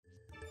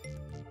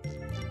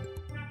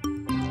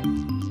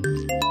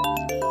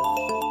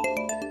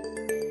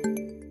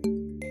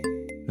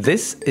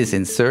This is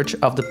In Search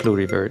of the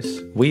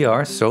Pluriverse. We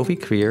are Sophie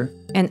Krier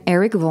and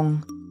Erik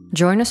Wong.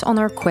 Join us on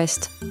our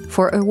quest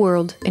for a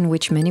world in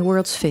which many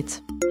worlds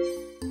fit.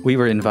 We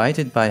were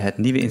invited by Het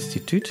Nieuwe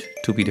Instituut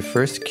to be the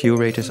first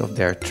curators of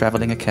their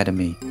traveling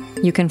academy.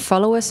 You can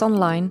follow us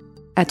online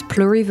at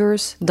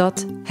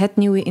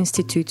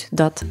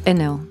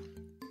pluriverse.hetnieuweinstituut.nl.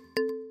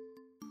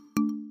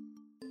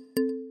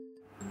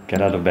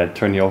 Get out of bed,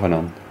 turn the oven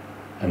on,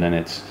 and then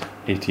it's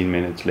 18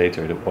 minutes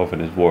later, the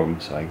oven is warm,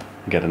 so I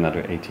get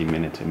another 18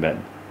 minutes in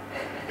bed.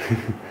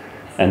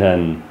 And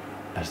then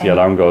as the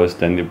alarm goes,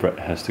 then the bread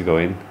has to go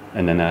in,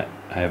 and then I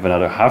have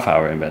another half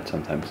hour in bed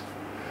sometimes.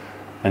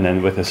 And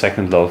then with the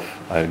second loaf,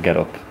 I get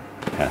up.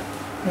 Yeah.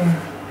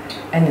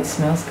 And it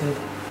smells good.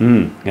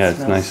 Yeah, it's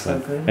nice. So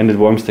good. And it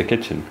warms the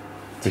kitchen,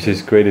 which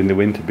is great in the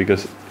winter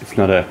because it's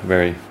not a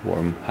very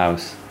warm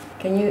house.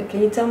 Can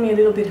you tell me a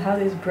little bit how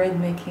this bread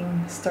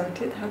making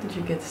started? How did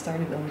you get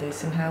started on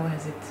this, and how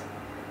has it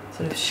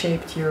sort of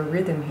shaped your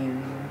rhythm here?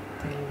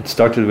 It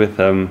started with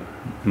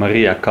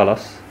Maria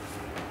Callas.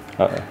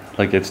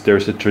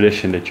 There's a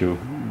tradition that you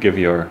give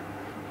your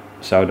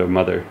sourdough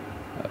mother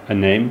a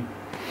name,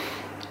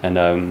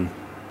 and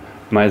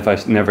my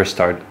advice: never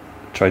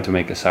try to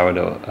make a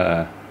sourdough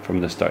from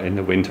the start in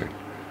the winter,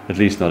 at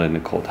least not in a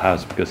cold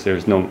house, because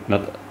there's not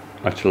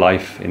much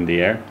life in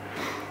the air.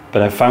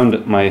 But I found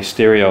that my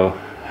stereo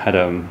had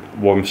a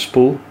warm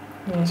spool,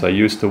 so I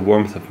used the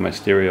warmth of my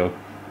stereo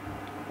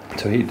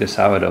to heat the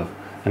sourdough,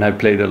 and I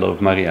played a lot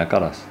of Maria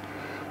Callas.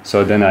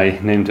 So then I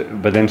named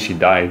it, but then she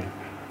died.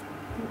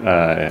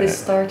 This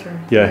starter.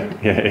 Yeah,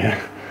 right? yeah.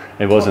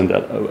 It wasn't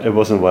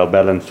well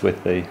balanced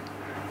with the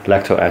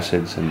lacto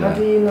acids and. How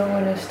do you know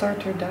when a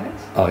starter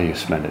dies? Oh, you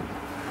smell it.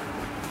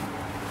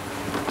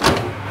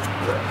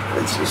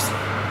 It's just.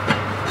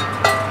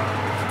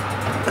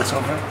 That's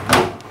over.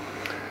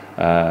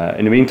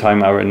 In the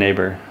meantime, our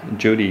neighbor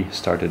Judy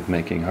started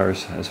making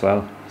hers as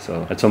well.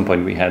 So at some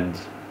point we had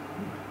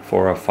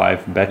 4 or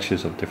 5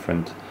 batches of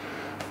different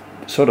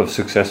sort of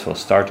successful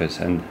starters,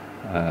 and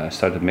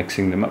started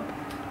mixing them up.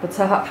 But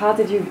so how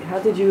did you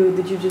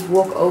just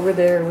walk over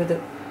there with a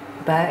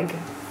bag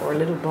or a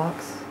little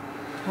box?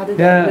 How did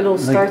that little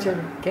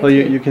starter get? Well,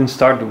 you can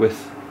start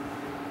with.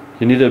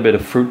 You need a bit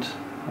of fruit.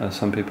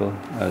 Some people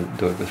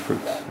do it with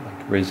fruit,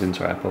 like raisins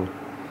or apple.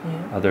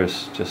 Yeah.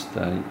 Others just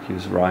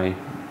use rye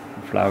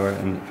flour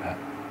and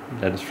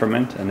let it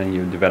ferment, and then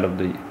you develop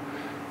the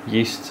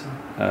yeast,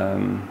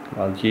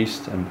 wild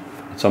yeast, and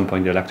at some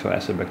point the lacto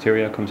acid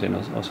bacteria comes in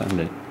also, and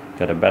they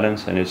get a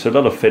balance, and it's a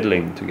lot of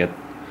fiddling to get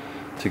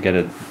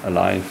it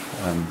alive.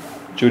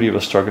 Judy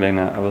was struggling,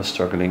 I was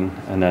struggling,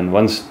 and then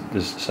once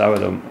this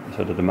sourdough,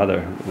 so that the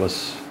mother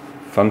was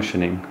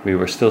functioning, we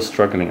were still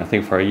struggling, I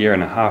think for a year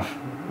and a half,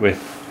 with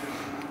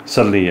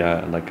suddenly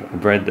like a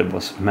bread that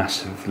was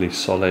massively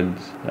solid,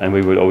 and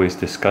we would always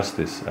discuss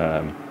this,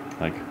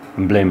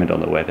 and blame it on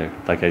the weather,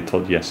 like I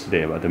told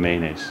yesterday about the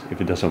mayonnaise.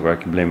 If it doesn't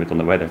work, you blame it on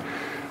the weather.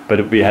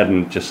 But we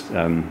hadn't just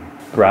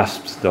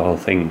grasped the whole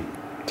thing.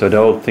 So the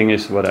whole thing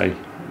is what I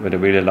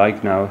really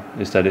like now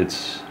is that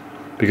it's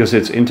because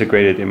it's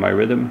integrated in my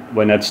rhythm.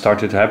 When that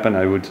started to happen,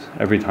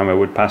 every time I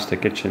would pass the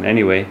kitchen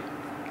anyway,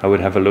 I would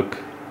have a look,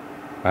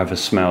 have a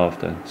smell of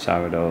the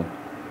sourdough,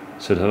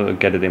 so to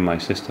get it in my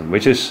system,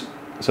 which is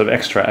sort of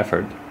extra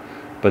effort.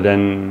 But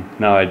then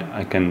now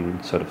I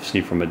can sort of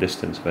see from a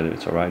distance whether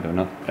it's all right or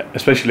not.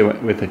 Especially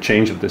with the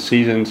change of the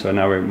season. So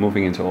now we're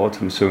moving into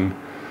autumn soon.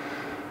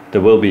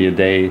 There will be a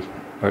day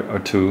or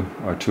two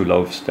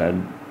loaves that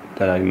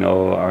I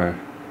know are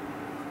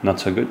not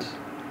so good.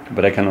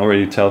 But I can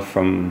already tell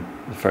from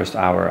the first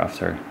hour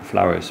after the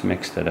flour is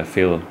mixed that I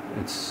feel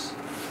it's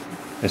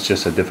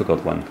just a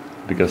difficult one,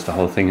 because the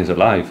whole thing is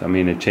alive. I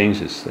mean, it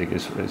changes. Like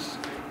it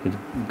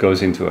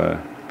goes into a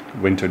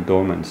winter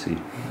dormancy,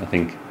 I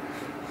think.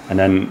 And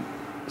then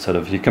sort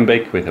of you can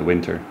bake with a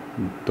winter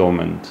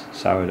dormant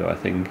sourdough, I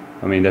think.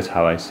 I mean, that's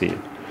how I see it.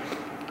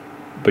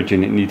 But you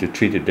need to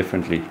treat it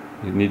differently.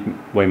 You need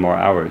way more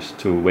hours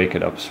to wake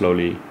it up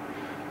slowly,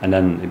 and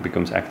then it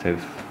becomes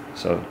active.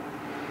 So,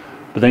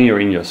 but then you're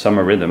in your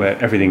summer rhythm where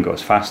everything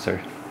goes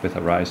faster with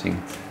a rising.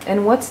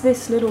 And what's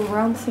this little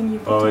round thing you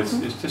put on? It's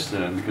just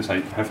because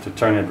I have to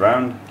turn it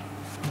round,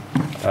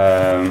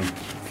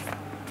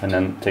 and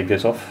then take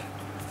this off,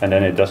 and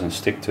then it doesn't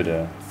stick to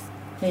the.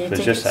 Yeah,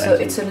 so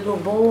it's a little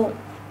ball.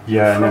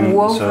 Yeah, and then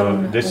woven,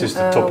 so this is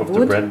the top of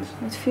the bread.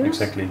 It feels?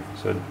 Exactly.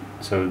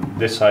 So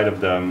this side of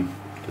the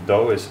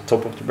dough is the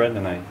top of the bread,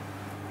 and I.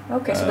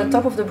 Okay, so the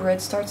top of the bread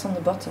starts on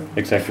the bottom.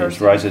 Exactly.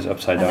 It rises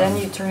upside down. And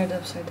then you turn it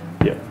upside down.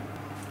 Yeah,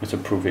 it's a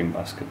proving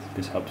basket.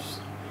 This helps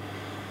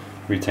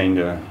retain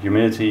the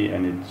humidity,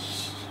 and it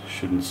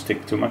shouldn't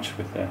stick too much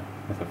with the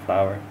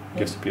flour.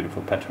 Gives a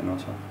beautiful pattern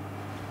also.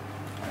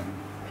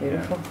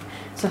 Beautiful. Yeah.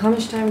 So how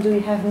much time do we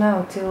have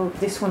now till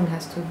this one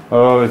has to?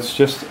 Oh, it's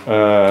just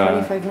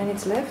 25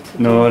 minutes left.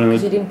 No,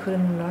 because you didn't put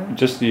an alarm.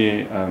 Just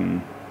the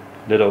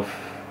lid off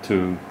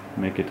to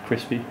make it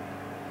crispy.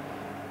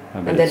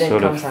 But and it's then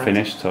sort it of comes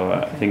finished. out. So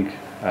Okay. I think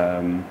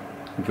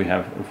if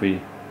we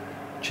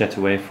chat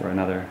away for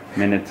another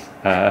minute,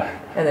 and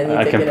then you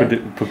I take can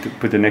it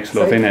put the next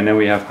loaf in, and then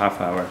we have half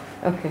hour.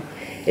 Okay.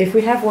 If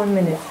we have 1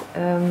 minute,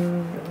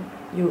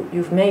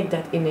 you've made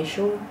that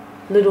initial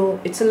little.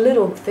 It's a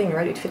little thing,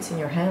 right? It fits in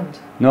your hand.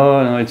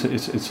 No,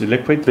 it's a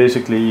liquid.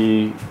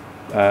 Basically,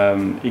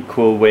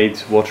 equal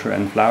weight water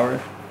and flour.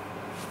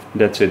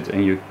 That's it,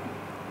 and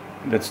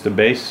that's the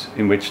base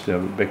in which the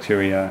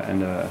bacteria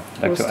and the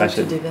lactic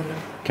acid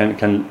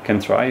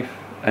can thrive.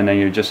 And then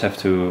you just have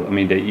to. I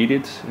mean, they eat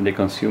it and they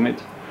consume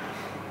it,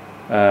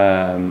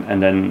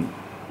 and then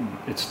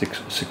it's the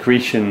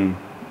secretion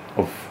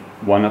of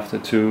one of the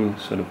two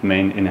sort of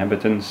main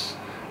inhabitants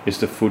is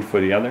the food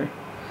for the other,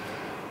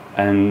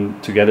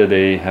 and together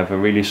they have a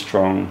really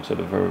strong sort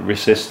of a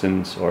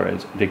resistance, or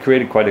they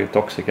create quite a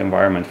toxic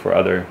environment for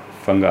other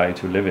fungi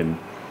to live in.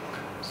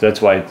 So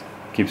that's why it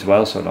keeps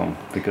well so long,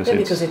 because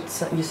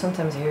it's you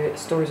sometimes hear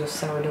stories of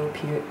sourdough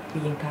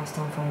being passed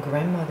on from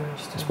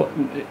grandmothers. It's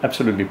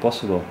absolutely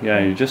possible. Yeah,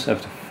 you just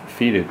have to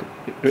feed it.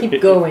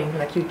 Keep going,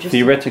 like you just.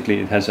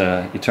 Theoretically, it has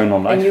a eternal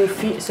life. And you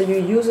feed, so you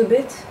use a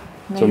bit.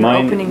 So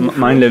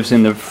mine lives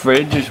in the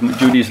fridge.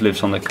 Judy's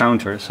lives on the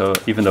counter. So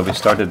even though we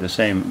started the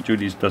same,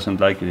 Judy's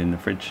doesn't like it in the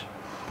fridge.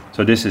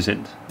 So this is it.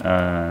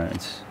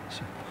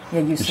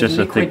 It's just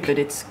liquid, a thick, but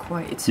it's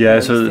quite. It's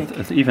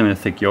thick. Even a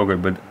thick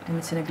yogurt, but. And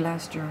it's in a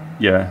glass jar.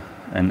 Yeah,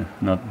 and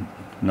not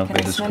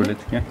with a skillet.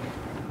 Yeah.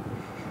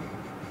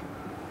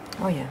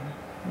 Oh yeah.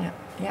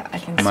 I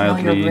can smell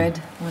your bread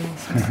when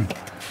it's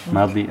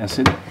mildly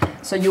acid.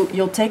 So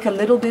you'll take a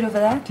little bit of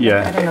that.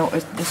 Yeah. I don't know,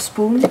 a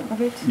spoon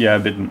of it. Yeah, a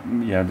bit.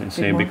 Yeah, let's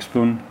say a big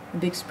spoon. A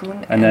big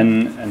spoon. And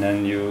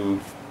then you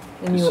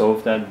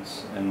dissolve that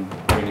and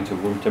bring it to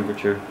room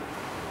temperature.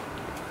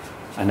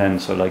 And then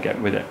so like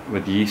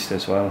with yeast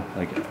as well,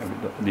 like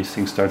these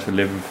things start to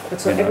live.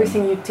 But so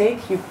everything you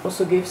take, you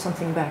also give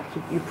something back.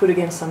 You put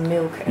again some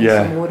milk and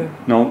some water.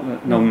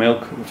 No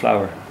milk,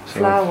 flour. So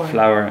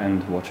flour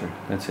and water.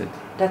 That's it.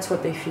 That's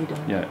what they feed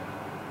on. Yeah.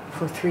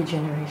 For 3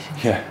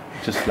 generations. Yeah,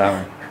 just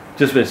flour.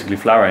 Just basically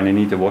flour, and they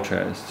need the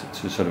water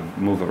to sort of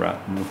move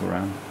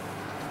around.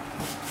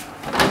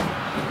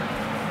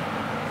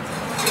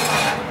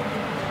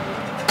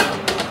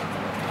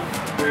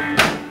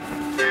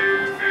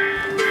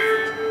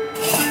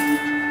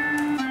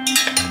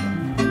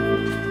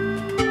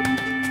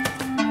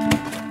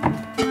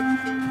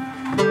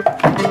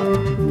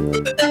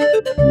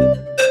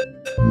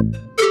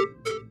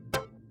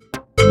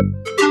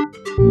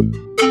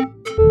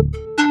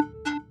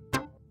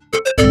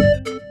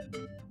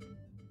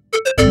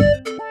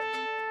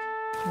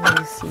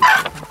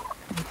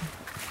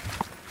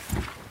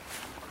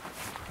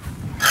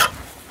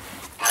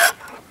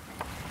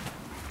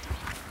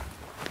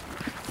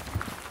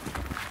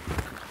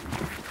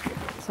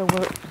 So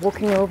we're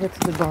walking over to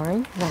the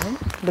barn now.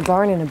 The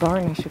barn in a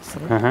barn, I should say.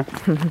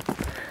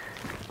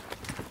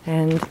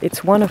 And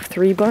it's one of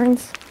 3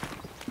 barns.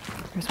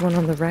 There's one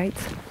on the right,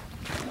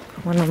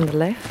 one on the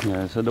left.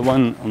 Yeah, so the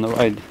one on the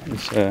right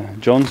is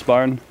John's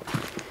barn.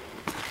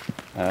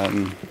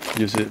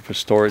 Use it for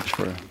storage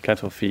for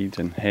cattle feed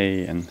and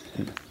hay, and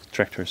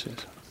tractors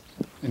is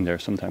in there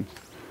sometimes.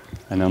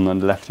 And on the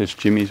left is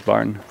Jimmy's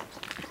barn.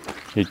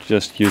 He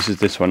just uses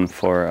this one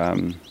for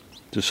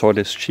to sort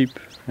his sheep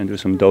and do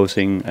some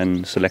dosing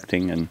and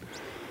selecting and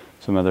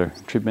some other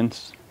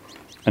treatments.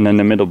 And then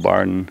the middle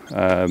barn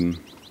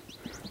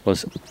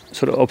was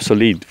sort of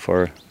obsolete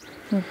for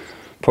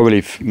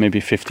probably maybe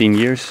 15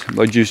 years,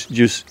 but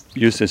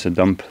used as a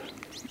dump.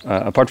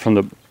 Apart from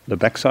the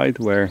backside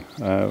where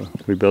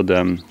we built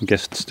a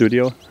guest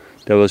studio,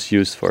 that was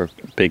used for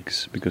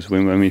pigs, because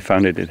when we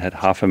found it, it had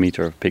 0.5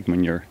 meter of pig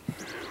manure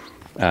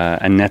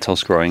and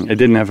nettles growing. It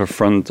didn't have a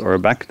front or a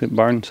back, the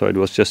barn, so it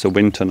was just a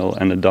wind tunnel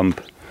and a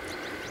dump.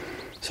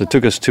 So it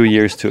took us 2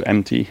 years to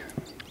empty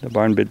the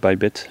barn bit by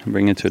bit,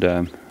 bring it to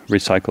the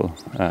recycle.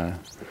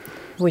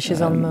 Which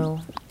is on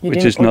Mull.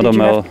 Which is not on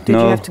Mull. Did you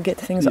have to get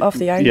things off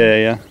the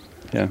island?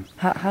 Yeah.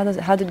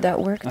 How did that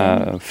work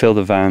then? Fill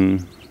the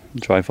van,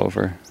 drive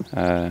over.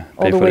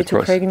 All the way to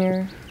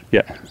Krageneer?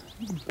 Yeah.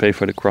 Pay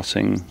for the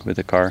crossing with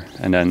the car,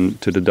 and then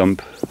to the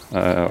dump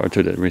or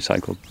to the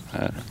recycle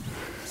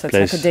so it's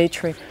place. Like a day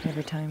trip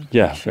every time?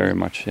 Yeah, very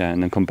much. Yeah,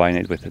 and then combine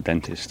it with the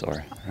dentist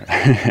or...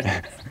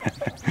 Yeah.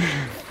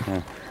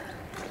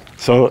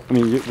 So, I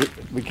mean,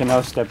 we can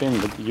now step in,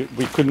 but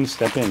we couldn't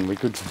step in. We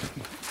could...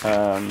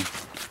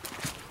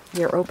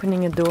 You're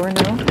opening a door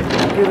now.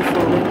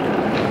 Beautiful window.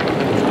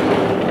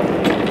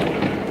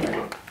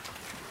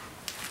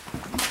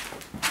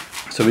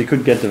 So we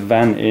could get the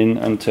van in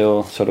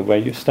until sort of where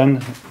you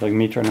stand, like 1.5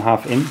 meters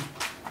in,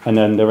 and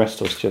then the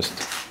rest was just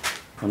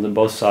on the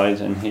both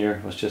sides, and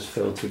here was just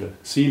filled to the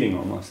ceiling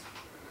almost.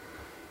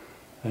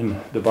 And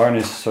the barn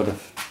is sort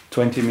of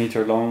 20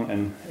 meter long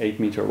and 8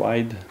 meter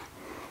wide,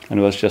 and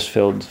it was just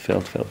filled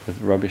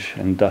with rubbish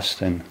and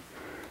dust and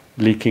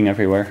leaking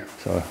everywhere.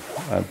 So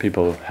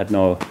people had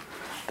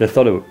they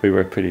thought we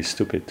were pretty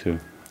stupid to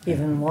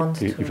even want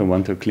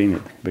to clean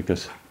it,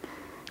 because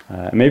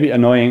maybe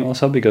annoying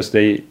also, because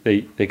they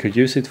could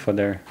use it for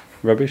their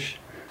rubbish,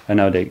 and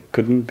now they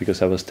couldn't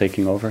because I was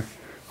taking over.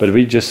 But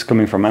we just,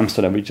 coming from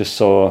Amsterdam, we just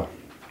saw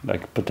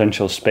like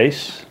potential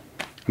space.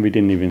 We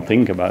didn't even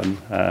think about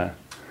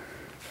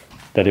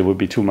that it would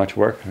be too much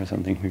work or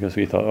something, because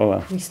we thought, oh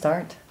well. We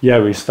start. Yeah,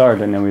 we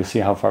start and then we'll see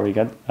how far we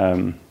get.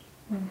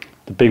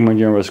 The big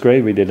manure was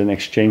great. We did an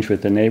exchange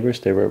with the neighbors.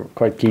 They were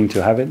quite keen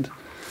to have it.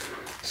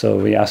 So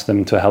we asked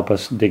them to help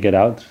us dig it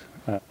out.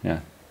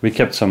 We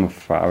kept some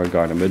for our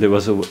garden, but it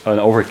was an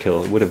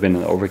overkill. It would have been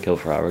an overkill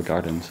for our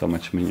garden, so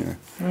much manure.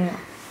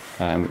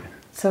 Yeah.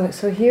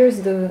 So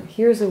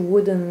here's a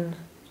wooden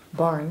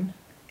barn.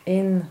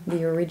 In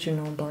the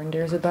original barn,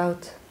 there's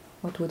about,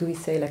 what would we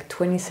say, like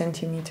 20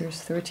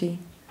 centimeters, 30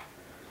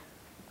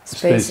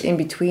 space in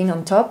between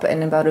on top,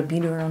 and about a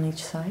beater on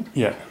each side.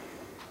 Yeah.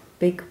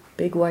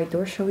 Big white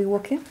door. Shall we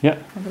walk in? Yeah.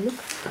 Have a look.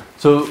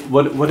 So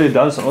what it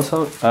does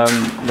also,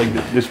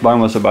 this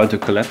barn was about to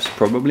collapse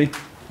probably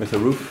with the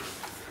roof.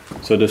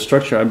 So the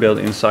structure I built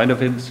inside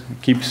of it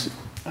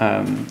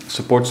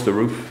supports the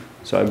roof.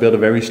 So I built a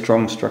very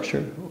strong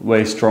structure,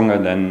 way stronger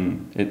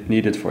than it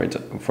needed for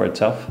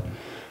itself.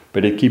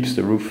 But it keeps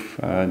the roof,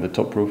 the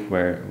top roof,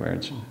 where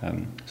it's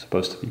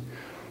supposed to be.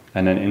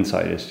 And then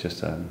inside is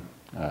just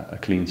a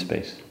clean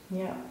space.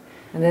 Yeah.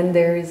 And then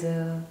there is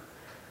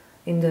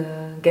in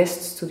the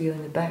guest studio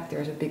in the back,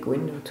 there's a big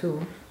window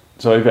too.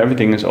 So if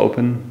everything is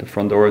open, the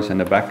front door is in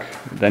the back,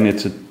 then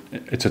it's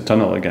a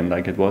tunnel again,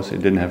 like it was.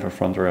 It didn't have a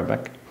front or a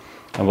back.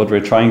 And what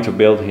we're trying to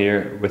build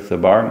here with the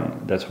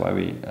barn, that's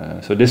why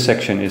so this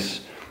section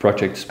is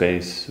project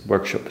space,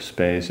 workshop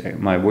space,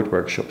 my wood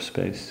workshop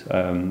space,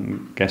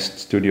 guest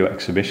studio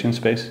exhibition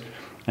space.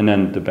 And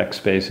then the back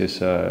space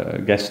is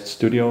a guest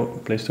studio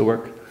place to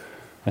work.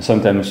 And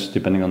sometimes,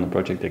 depending on the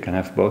project, they can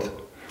have both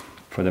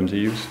for them to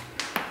use.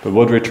 But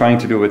what we're trying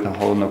to do with the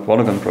whole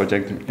Knockvologan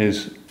project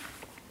is,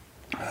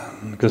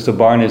 because the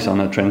barn is on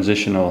a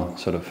transitional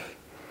sort of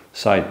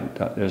site,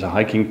 there's a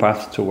hiking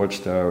path towards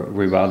the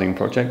rewilding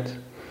project.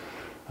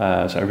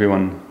 So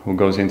everyone who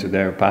goes into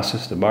there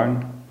passes the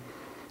barn,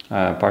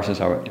 passes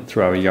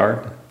through our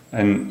yard.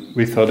 And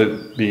we thought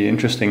it'd be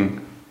interesting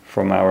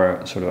from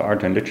our sort of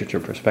art and literature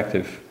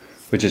perspective,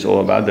 which is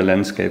all about the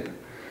landscape,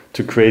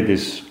 to create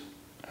this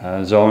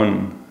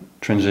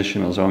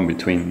transitional zone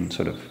between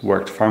sort of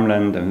worked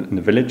farmland and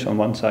the village on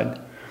one side,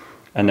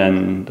 and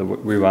then the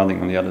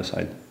rewilding on the other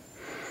side.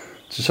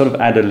 To sort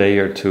of add a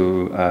layer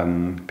to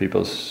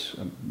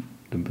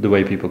the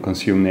way people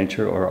consume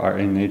nature or are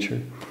in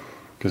nature.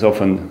 Because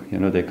often,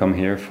 they come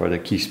here for the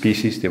key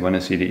species, they want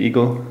to see the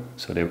eagle,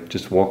 so they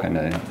just walk and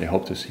they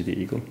hope to see the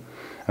eagle.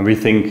 And we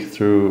think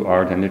through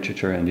art and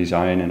literature and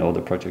design and all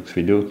the projects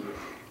we do,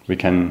 we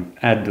can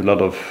add a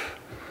lot of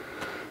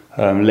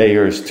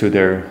layers to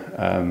their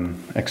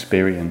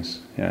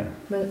experience. Yeah.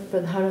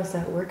 But how does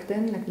that work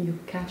then? Like you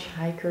catch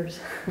hikers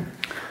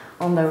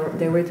on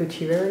their way to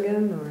Jewellery,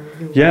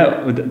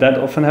 or that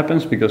often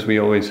happens because we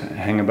always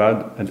hang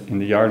about in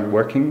the yard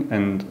working,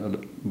 and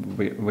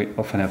we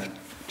often have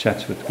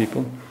chats with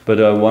people. But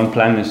one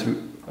plan is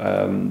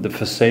the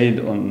facade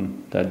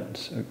on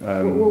that.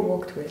 We'll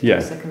walk to it. Yeah.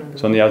 A second.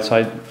 So on the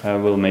outside,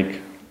 we'll make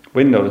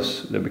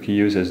windows that we can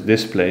use as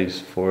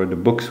displays for the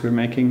books we're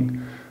making.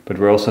 But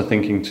we're also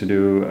thinking to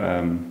do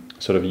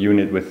sort of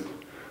unit with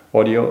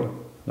audio,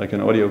 like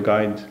an audio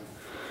guide.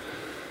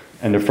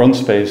 And the front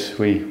space,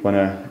 we want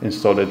to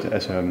install it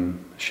as a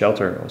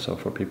shelter also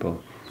for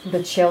people.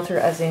 But shelter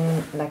as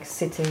in like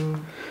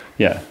sitting,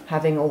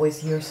 having always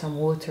here some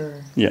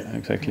water. Yeah,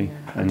 exactly.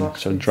 And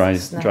so dry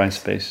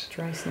space.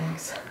 Dry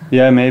snacks.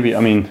 Yeah, maybe. I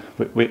mean,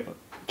 we're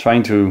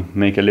trying to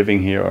make a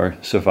living here or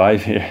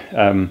survive here.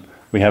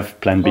 We have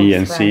plan B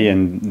and C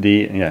and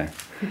D. Yeah,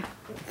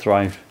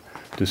 thrive.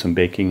 Do some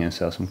baking and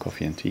sell some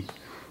coffee and tea.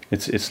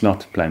 It's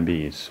not plan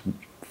B. It's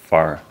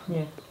far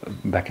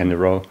back in the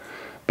row.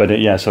 But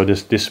so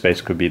this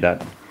space could be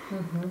that.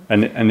 Mm-hmm.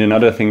 And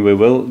another thing we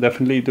will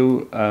definitely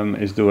do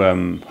is do a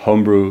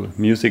homebrew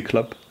music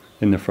club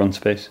in the front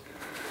space.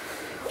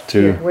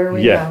 Where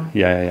we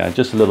Yeah.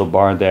 Just a little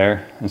bar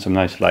there and some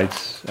nice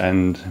lights,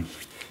 and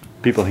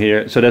people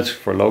here. So that's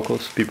for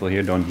locals. People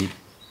here don't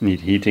need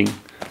heating.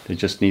 They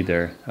just need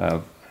their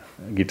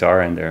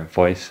guitar and their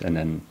voice, and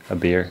then a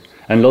beer.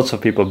 And lots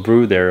of people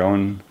brew their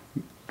own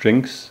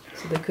drinks,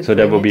 so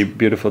that will be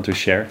beautiful to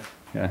share.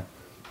 Yeah,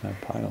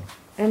 that pile.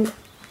 And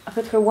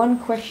Rutger, one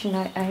question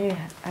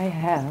I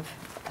have,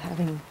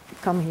 having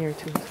come here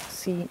to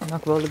see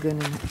Knockvologan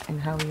and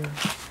how you're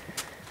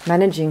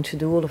managing to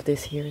do all of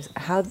this here, is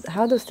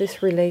how does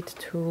this relate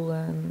to,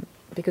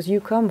 because you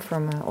come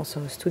from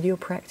also a studio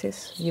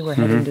practice, you were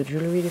heading the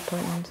Jewellery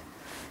Department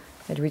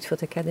at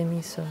Rietveld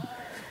Academie, so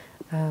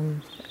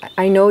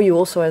I know you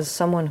also as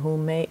someone who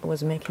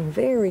was making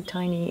very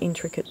tiny,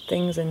 intricate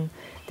things, and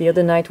the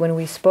other night when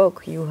we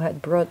spoke, you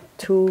had brought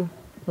 2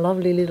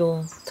 lovely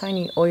little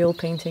tiny oil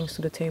paintings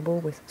to the table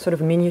with sort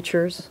of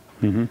miniatures.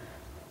 Mm-hmm.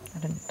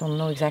 I don't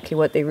know exactly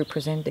what they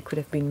represent. They could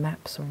have been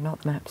maps or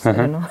not maps. I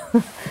don't know.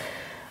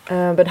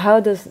 But how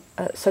does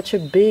such a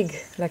big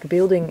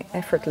building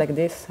effort like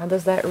this, how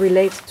does that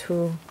relate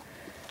to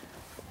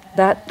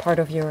that part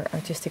of your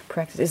artistic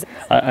practice?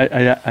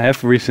 I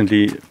have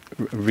recently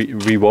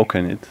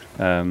rewoken it.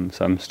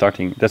 So I'm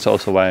starting. That's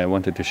also why I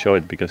wanted to show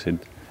it, because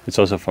it's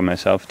also for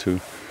myself to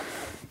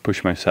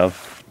push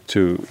myself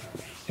to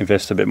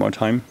invest a bit more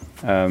time.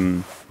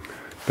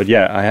 But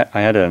yeah,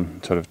 I had a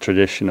sort of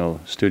traditional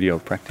studio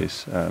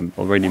practice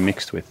already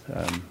mixed with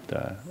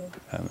the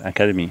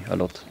academy a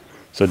lot.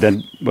 So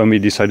then when we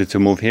decided to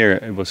move here,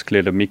 it was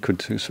clear that Miek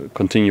could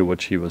continue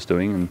what she was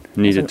doing and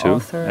needed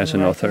to as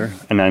an author.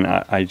 And then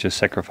I just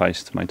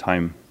sacrificed my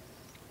time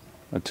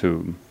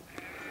to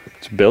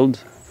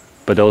build,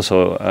 but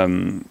also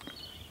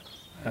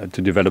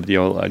to develop the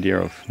whole idea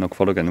of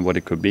Knockvologan and what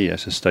it could be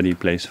as a study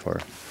place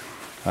for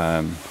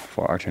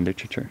art and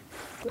literature.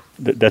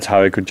 That's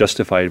how I could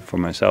justify it for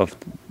myself,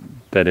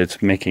 that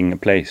it's making a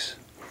place.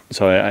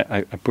 So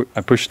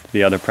I pushed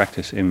the other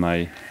practice in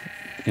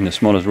the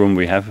smallest room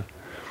we have,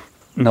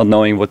 not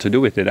knowing what to do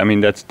with it. I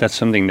mean, that's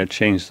something that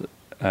changed.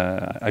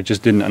 I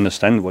just didn't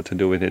understand what to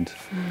do with it,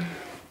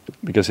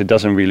 because it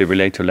doesn't really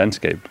relate to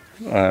landscape.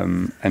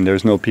 And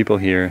there's no people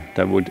here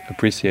that would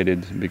appreciate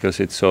it, because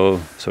it's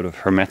so sort of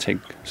hermetic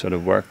sort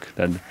of work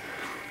that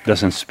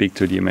doesn't speak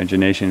to the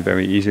imagination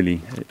very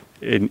easily.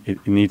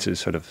 It needs a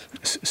sort of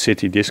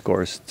city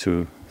discourse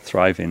to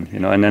thrive in, you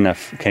know. And then I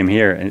came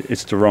here, and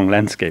it's the wrong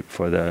landscape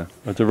for the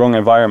wrong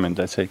environment,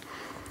 let's say.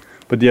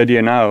 But the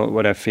idea now,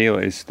 what I feel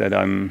is that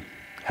I'm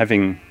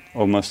having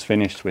almost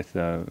finished with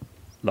the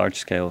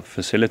large-scale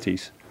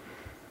facilities,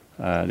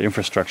 the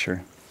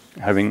infrastructure,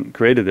 having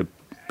created a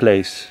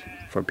place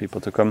for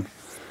people to come.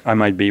 I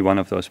might be one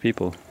of those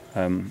people.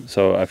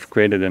 So I've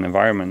created an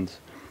environment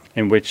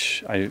in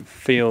which I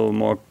feel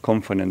more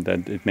confident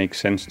that it makes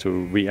sense to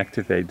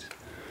reactivate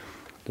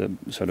the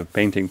sort of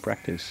painting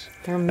practice.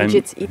 There are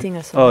midgets eating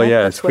us. Oh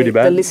yeah, it's pretty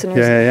bad. The listeners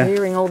are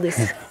hearing all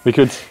this. We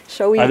could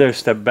either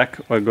step back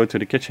or go to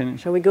the kitchen.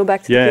 Shall we go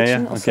back to the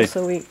kitchen? Yeah, okay.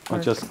 So we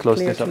I'll just close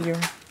this up.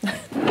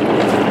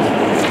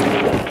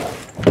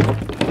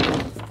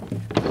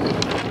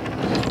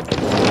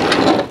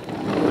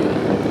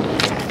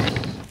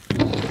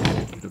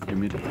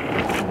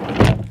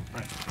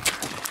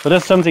 But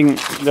that's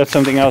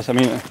something else. I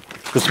mean,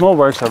 the small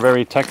works are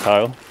very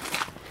tactile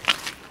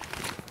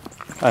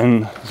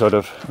and sort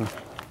of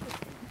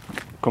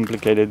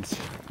complicated,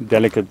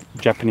 delicate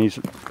Japanese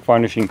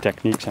varnishing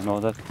techniques and all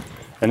that.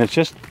 And it's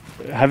just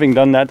having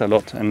done that a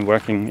lot and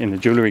working in the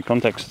jewellery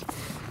context,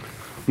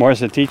 more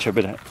as a teacher,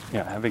 but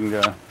yeah, having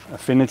the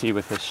affinity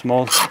with the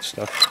small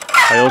stuff.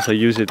 I also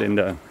use it in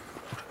the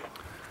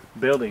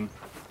building.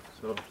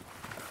 So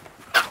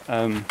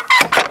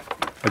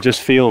I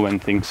just feel when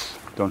things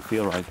don't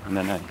feel right, and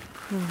then I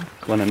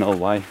want to know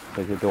why.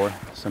 Like the door,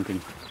 something.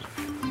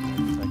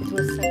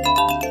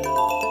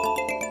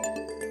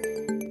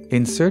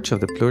 In Search of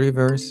the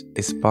Pluriverse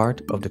is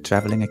part of the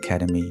Travelling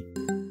Academy,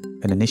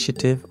 an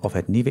initiative of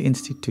Het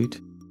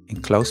Nieuweinstituut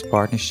in close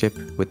partnership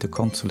with the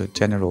Consulate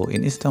General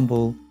in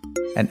Istanbul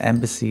and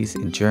embassies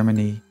in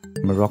Germany,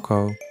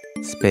 Morocco,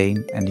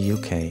 Spain and the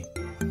UK.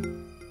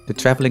 The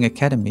Travelling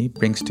Academy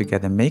brings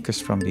together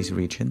makers from these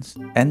regions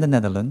and the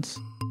Netherlands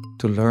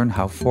to learn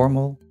how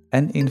formal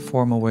and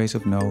informal ways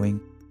of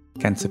knowing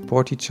can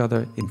support each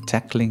other in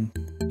tackling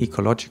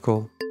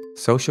ecological,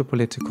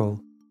 socio-political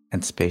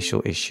and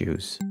spatial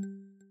issues.